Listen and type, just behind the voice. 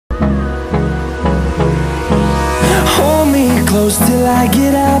close till I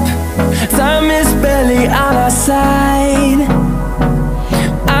get up. Time is barely on our side.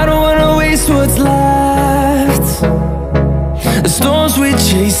 I don't wanna waste what's left. The storms we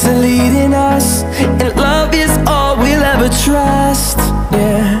chase are leading us, and love is all we'll ever trust.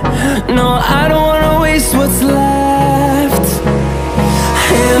 Yeah, no, I don't wanna waste what's left.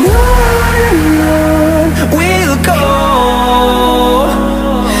 And on we'll go,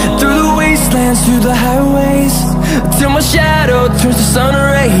 through the wastelands, through the highways, till my shadow turns to sun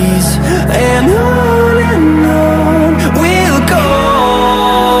rays. And on we'll go,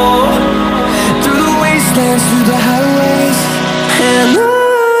 through the wastelands, through the highways, and on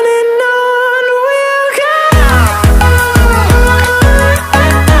we'll go.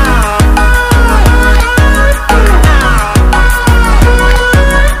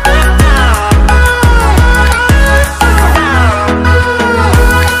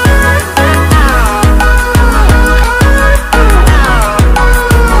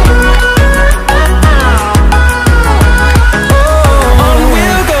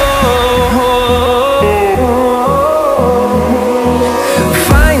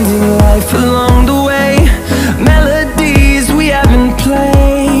 Along the way, melodies we haven't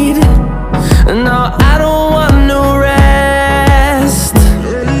played. No, I don't want no rest.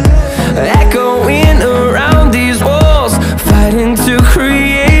 Echoing around these walls, fighting to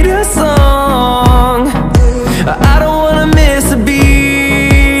create a song. I don't wanna miss a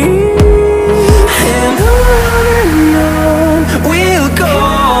beat. And on we'll go,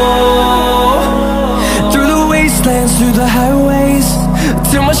 through the wastelands, through the highways,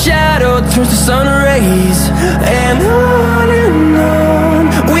 till my shadow turns to sun rays. And on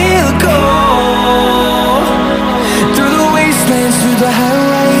we'll go, through the wastelands, through the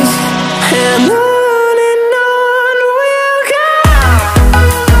highways, and on we'll go.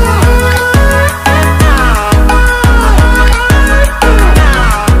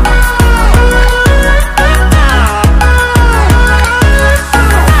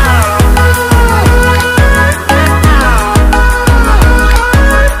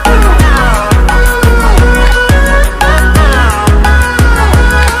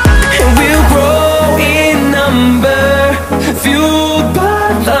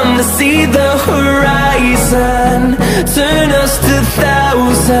 See the horizon, turn us to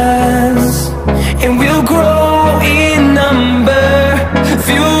thousands, and we'll grow in number,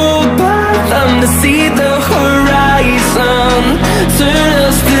 fueled by them. To see the horizon, turn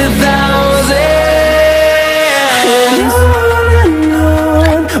us to thousands, and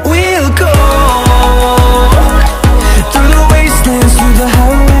on we'll go, through the wastelands, through the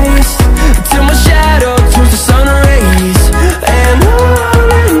highways, till my shadow turns to sun rays. And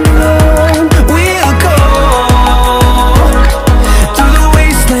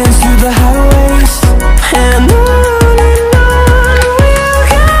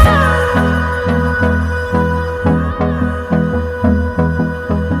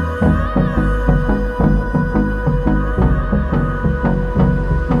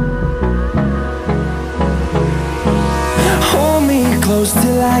close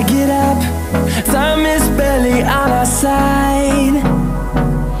till I get up. Time is barely on our side.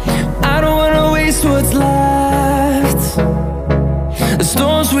 I don't wanna waste what's left. The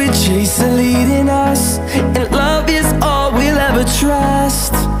storms we chase are leading us, and love is all we'll ever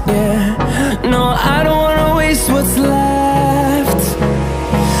trust. Yeah, no, I don't wanna waste what's left.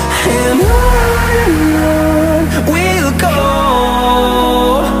 And on we'll go,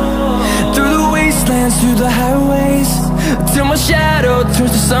 through the wastelands, through the highways, till my shadow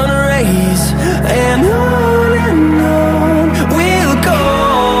turns to sun rays. And on we'll go,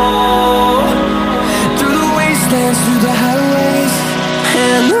 through the wastelands, through the highways,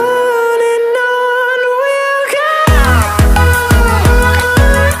 and on.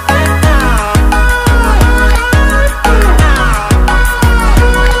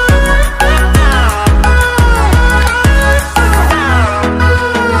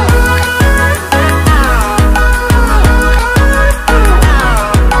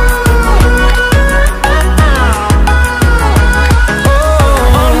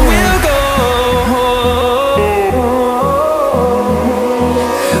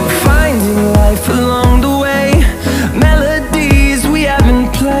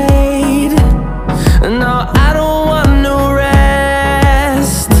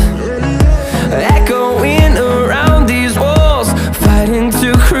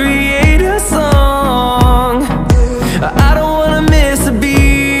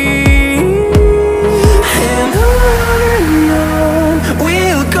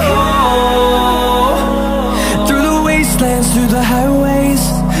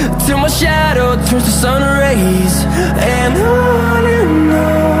 turns to sun rays, and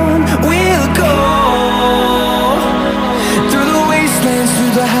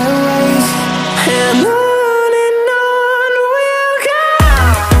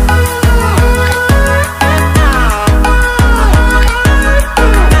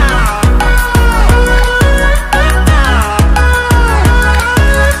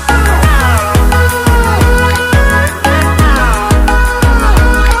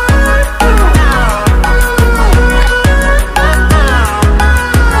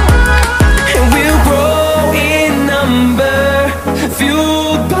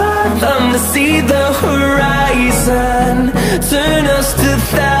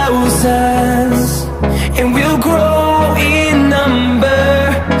thousands, and we'll grow in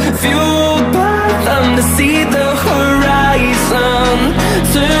number, fueled by them to see the horizon,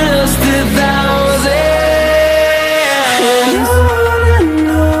 turn us to thousands. And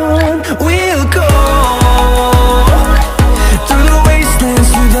on we'll go, through the wastelands,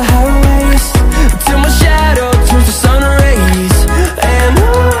 through the highways, till my shadow turns to sun rays. And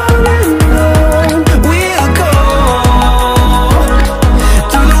on we'll go,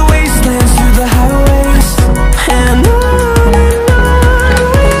 through the wastelands, through the highways. And on we'll go.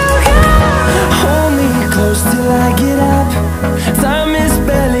 Hold me close till I get up, time is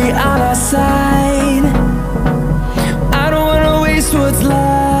barely on our side. I don't wanna waste what's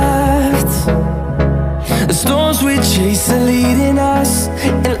left. The storms we chase are leading us,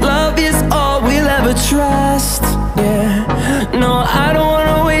 and love is all we'll ever trust. Yeah, no, I don't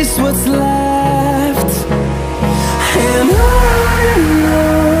wanna waste what's left. And on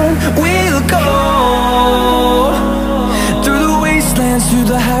we'll go, through the wastelands, through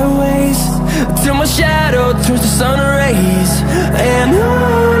the highways, till my shadow turns to sun rays. And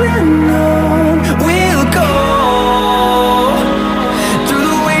on we'll go, through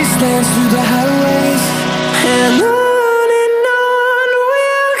the wastelands, through the highways. And on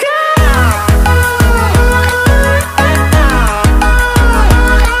we'll go.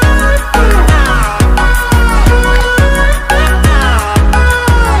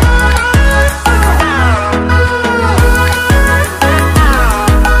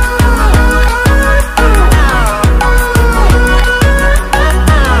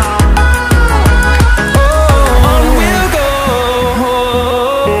 On we'll go,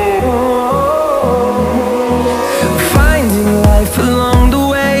 finding life along the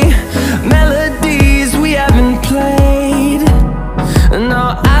way, melodies we haven't played. No,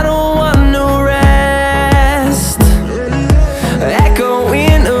 I don't want no rest,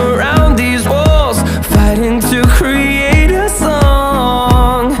 echoing around these walls, fighting to create a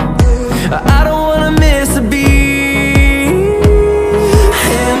song. I don't wanna miss a beat.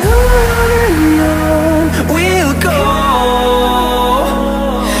 And on we'll go,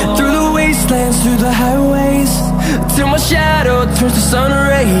 through the wastelands, through the highways, till my shadow turns to sun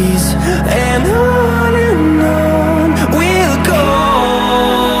rays. And on we'll go,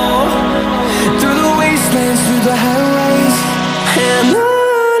 through the wastelands, through the highways. And on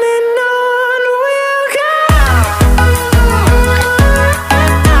we'll go.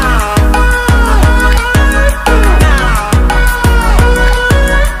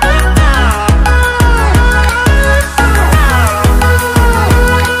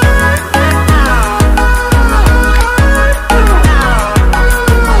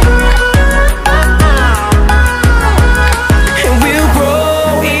 And we'll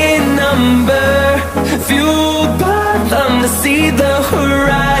grow in number, fueled by them to see the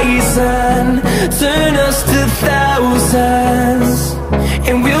horizon, turn us to thousands.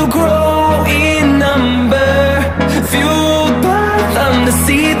 And we'll grow in number, fueled by them to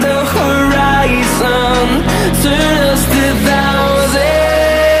see the horizon, turn us to thousands.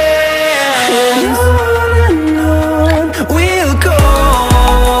 And on we'll go,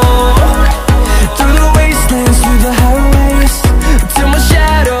 through the wastelands, through the highways, till my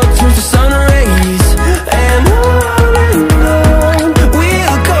shadow turns to sun rays. And on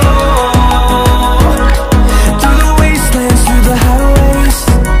we'll go, through the wastelands, through the highways.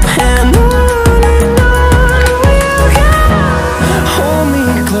 And on we'll go. Hold me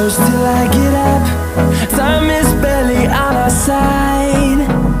close till I get up, time is barely on our side.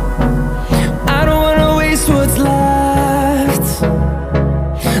 I don't wanna waste what's left.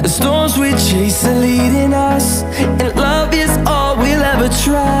 The storms we chase are leading us, and love is all we'll ever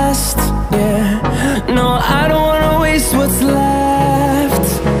trust. Yeah, no, I don't wanna waste what's left.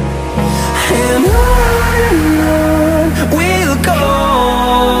 And on we'll go,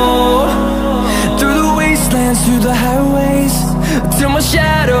 through the wastelands, through the highways, till my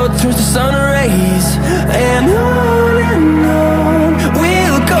shadow turns to sun rays. And on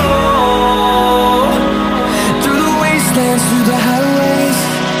we'll go, through the wastelands, through the highways.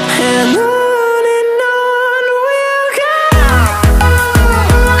 And on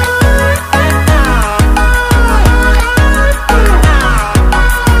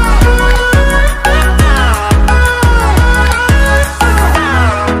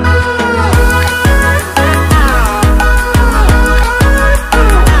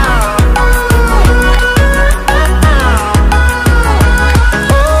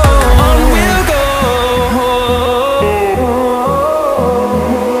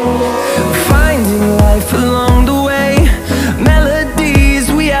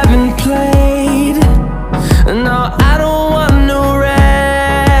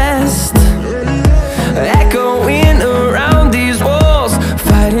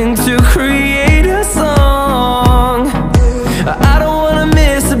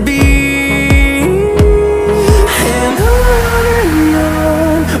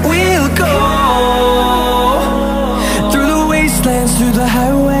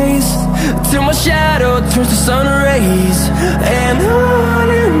turns to sun rays, and on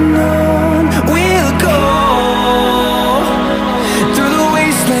we'll go, through the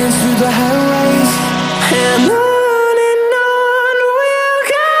wastelands, through the highways, and on we'll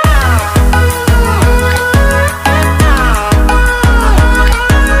go.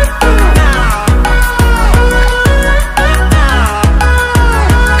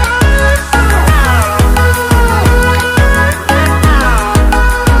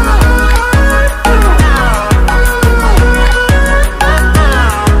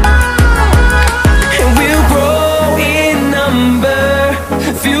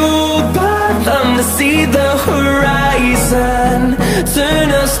 See the horizon, turn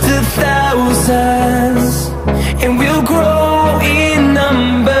us to thousands, and we'll grow in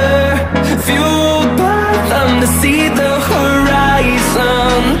number, fueled by them. To see the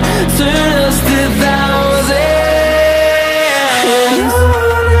horizon, turn us to thousands, and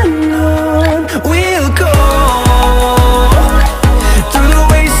on we'll go, through the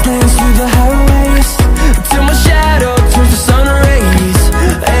wastelands, through the highways, till my shadow turns to sun rays,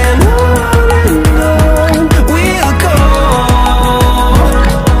 and on we'll go,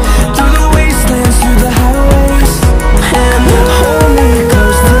 through the wastelands, through the highways, and hold me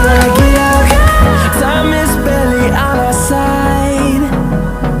close till I get out. Time is barely on our side.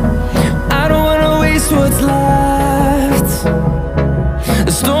 I don't wanna waste what's left.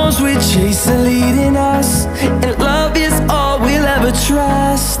 The storms we chase are leading us, and love is all we'll ever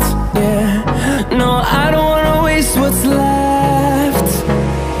trust. Yeah, no, I don't wanna waste what's left.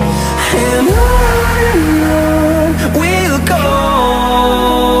 And on we'll go,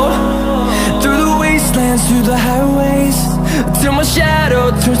 through the wastelands, through the highways, till my shadow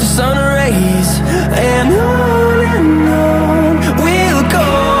turns to sun rays, and on we'll go,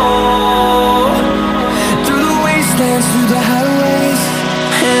 through the wastelands, through the highways,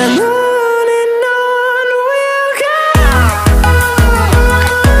 and on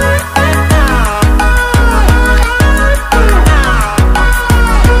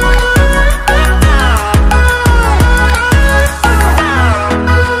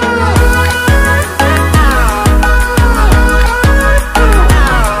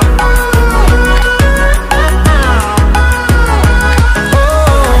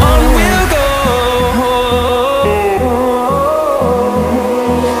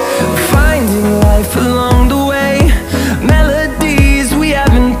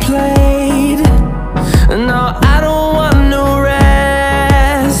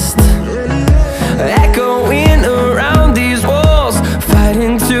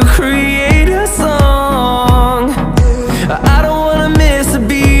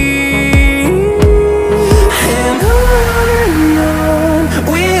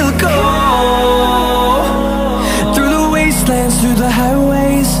we'll go. Through the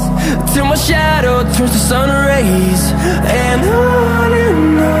highways, till my shadow turns to sun rays, and on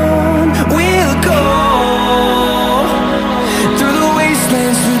we'll go, through the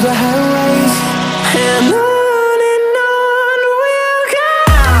wastelands, through the highways, and on we'll go.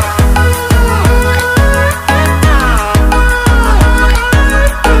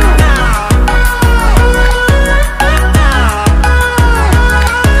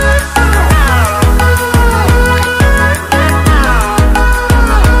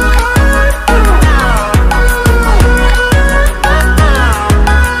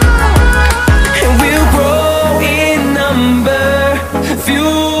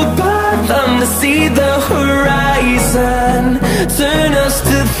 To see the horizon, turn us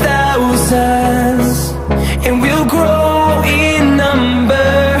to thousands, and we'll grow in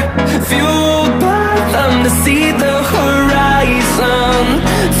number, fueled by them. To see the horizon,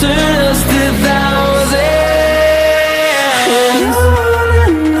 turn us to thousands, and on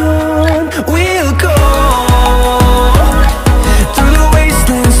we'll go, through the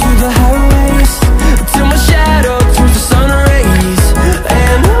wastelands, through the highways, till my shadow turns to sun rays,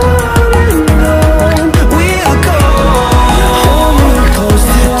 and on we'll go, hold me close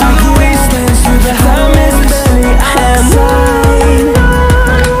till I get wastelands, through the highways, barely outside.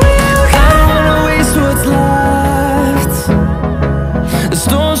 I don't wanna waste what's left. The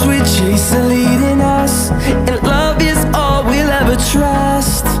storms we chase are leading us, and love is all we'll ever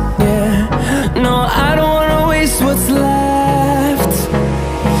trust. Yeah, no, I don't wanna waste what's left.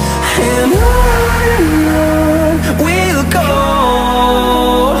 And on we'll go,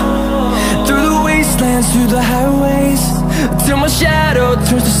 through the wastelands, through the highways, till my shadow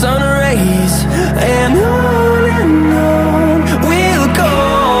turns to sun rays, and on we'll go,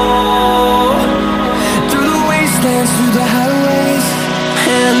 through the wastelands, through the highways,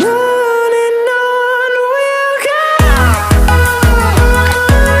 and on we'll go.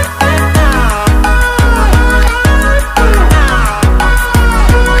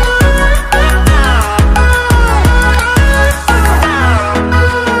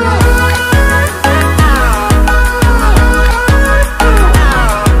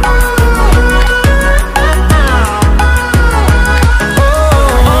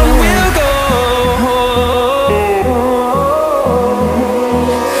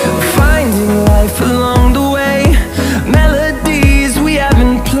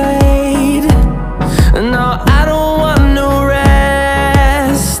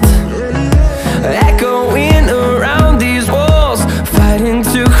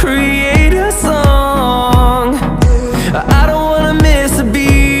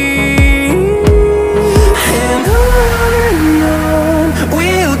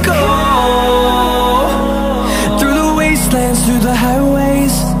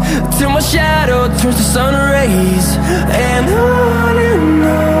 turns to sun rays. And on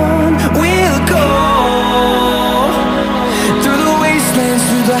we'll go, through the wastelands,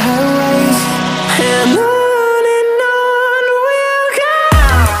 through the highways. And on we'll go.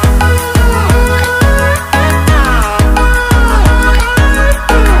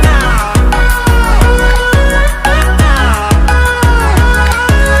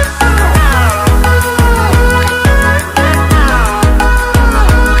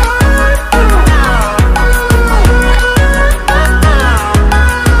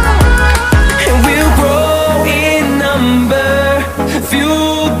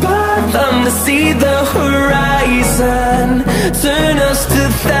 See the horizon, turn us to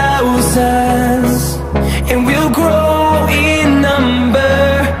thousands, and we'll grow in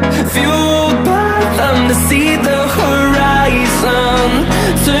number, fueled by them. To see the horizon,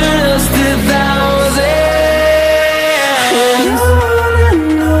 turn us to thousands, and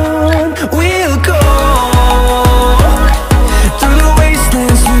on we'll go, through the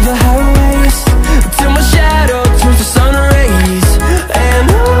wastelands, through the highways, till my shadow turns to sun rays. And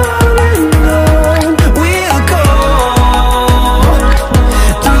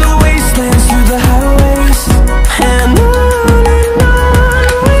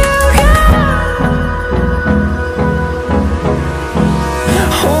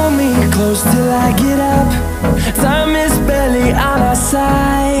till I get up, time is barely on our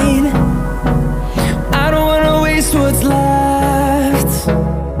side. I don't wanna waste what's left.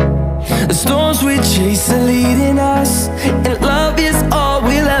 The storms we chase are leading us, and love is all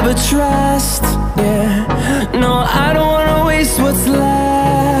we'll ever trust. Yeah, no, I don't wanna waste what's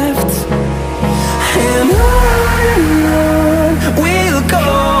left. And on we'll go,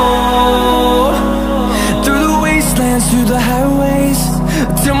 through the wastelands, through the highways,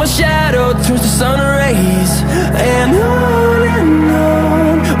 till my shadow turns to sun rays. And on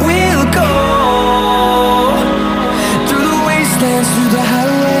we'll go, through the wastelands, through the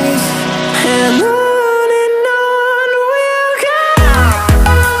highways. And on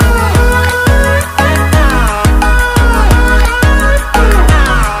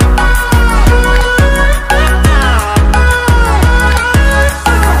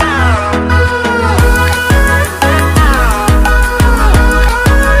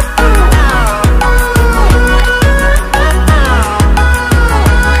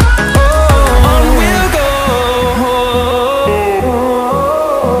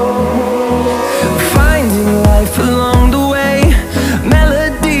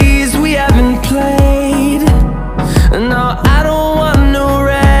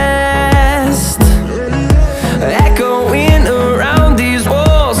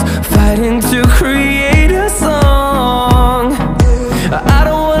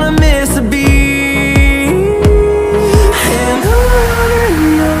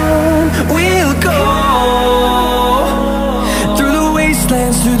we'll go.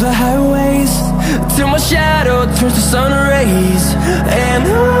 Through the highways, till my shadow turns to sun rays. And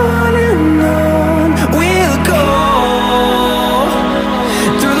on we'll go,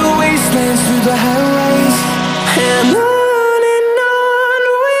 through the wastelands, through the highways. And on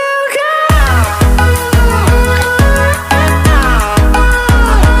we'll go.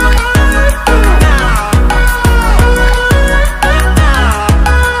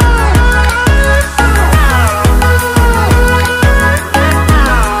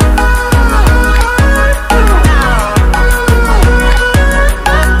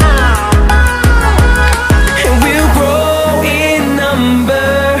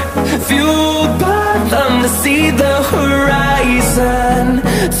 See the horizon,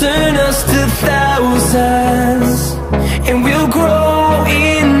 turn us to thousands, and we'll grow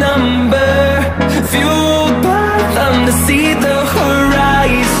in number, fueled by them. To see the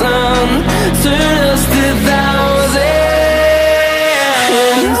horizon, turn us to thousands,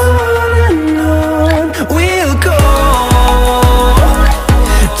 and on we'll go,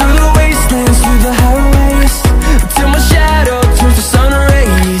 through the wastelands, through the highways, till my shadow turns to sun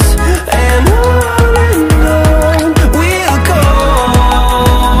rays. And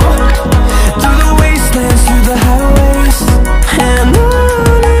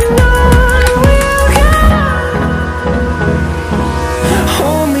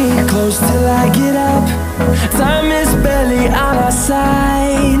till I get up, time is barely on our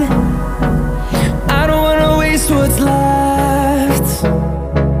side. I don't wanna waste what's left.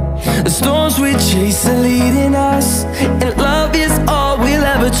 The storms we chase are leading us, and love is all we'll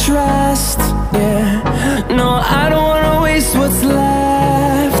ever trust. Yeah, no, I don't wanna waste what's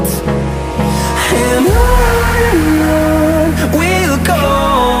left. And on we'll go,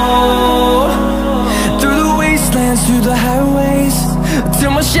 through the wastelands, through the highways,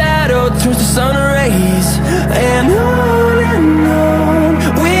 till my shadow turns to sun rays, and on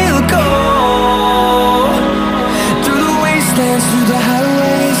we'll go, through the wastelands, through the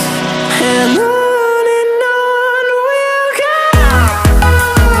highways, and on we'll go.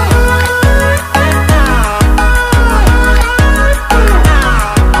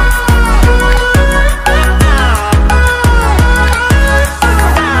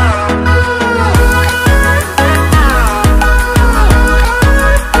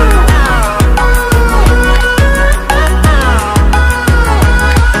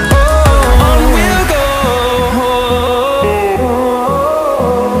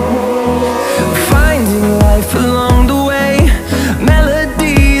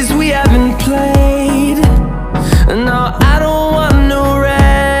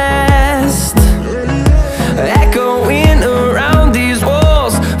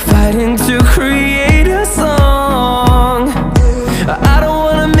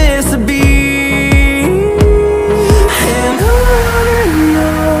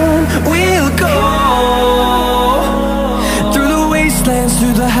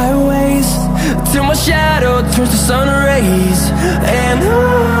 Through the highways, till my shadow turns to sun rays, and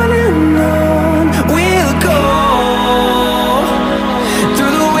on we'll go,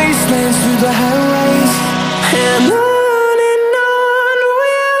 through the wastelands, through the highways, and on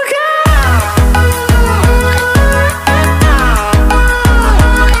we'll go.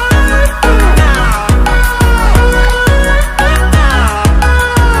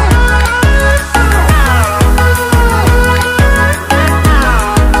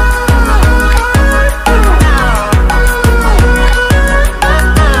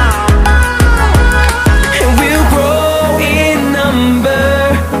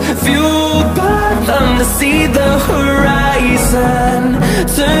 To see the horizon,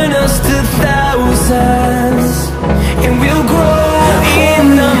 turn us to thousands, and we'll grow in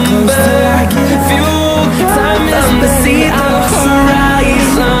number. Fuel time is to see the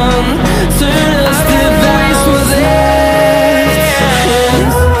horizon, turn us to thousands.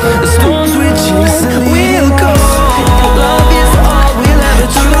 The storms we chase, we'll go. Love is all we'll ever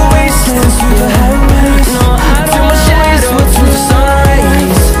do. Through the wastelands, through the highways, till my shadow through the sun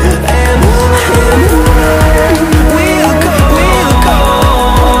rays, and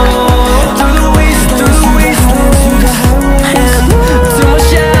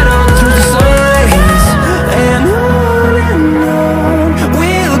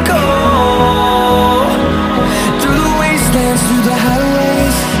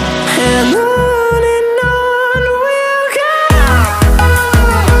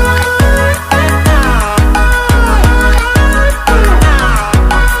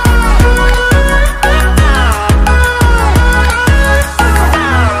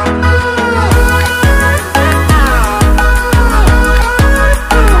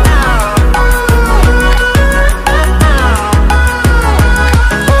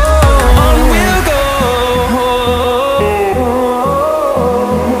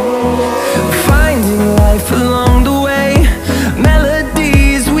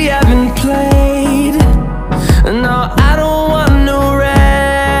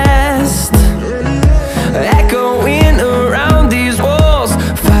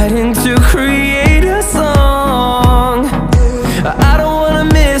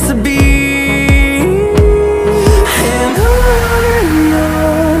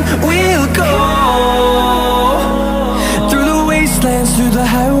through the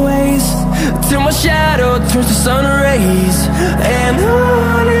highways, till my shadow turns to sun rays, and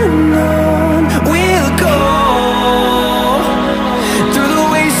on we'll go, through the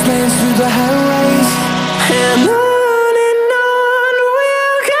wastelands, through the highways, and on.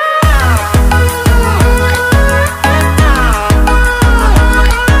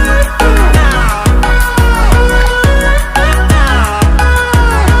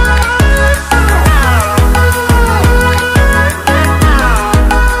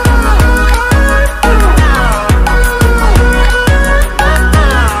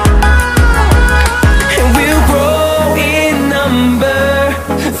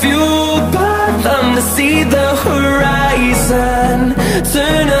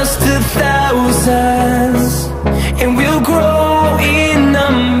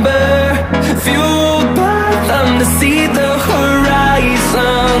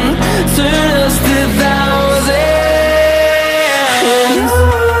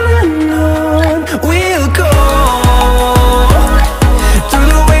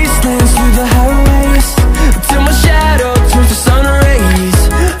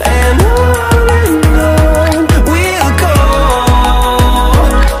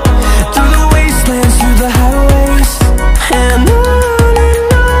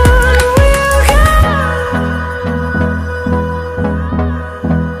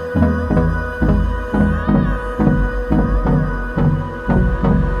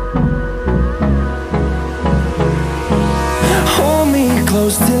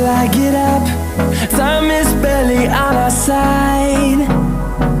 close till I get up. Time is barely on our side.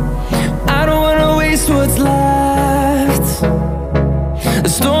 I don't wanna waste what's left.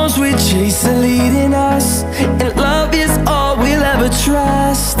 The storms we chase are leading us, and love is all we'll ever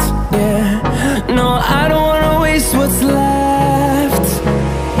trust. Yeah, no, I don't wanna waste what's left.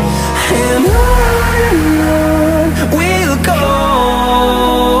 And on we'll go,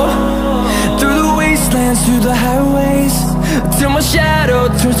 through the wastelands, through the highways, till my shadow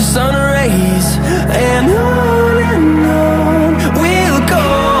turns to sun rays. And on we'll go,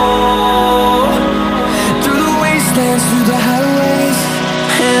 through the wastelands, through the highways,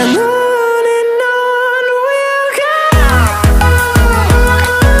 and on we'll go.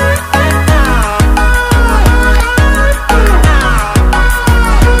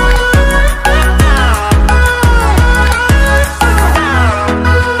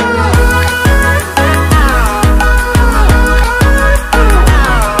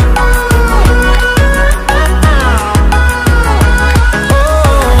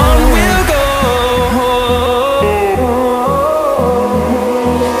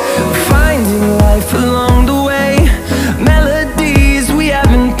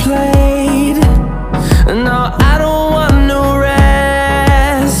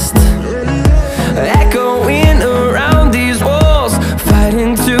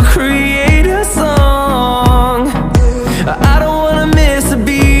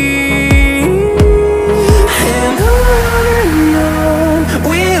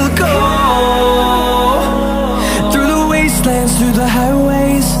 Through the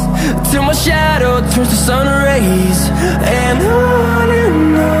highways, till my shadow turns to sun.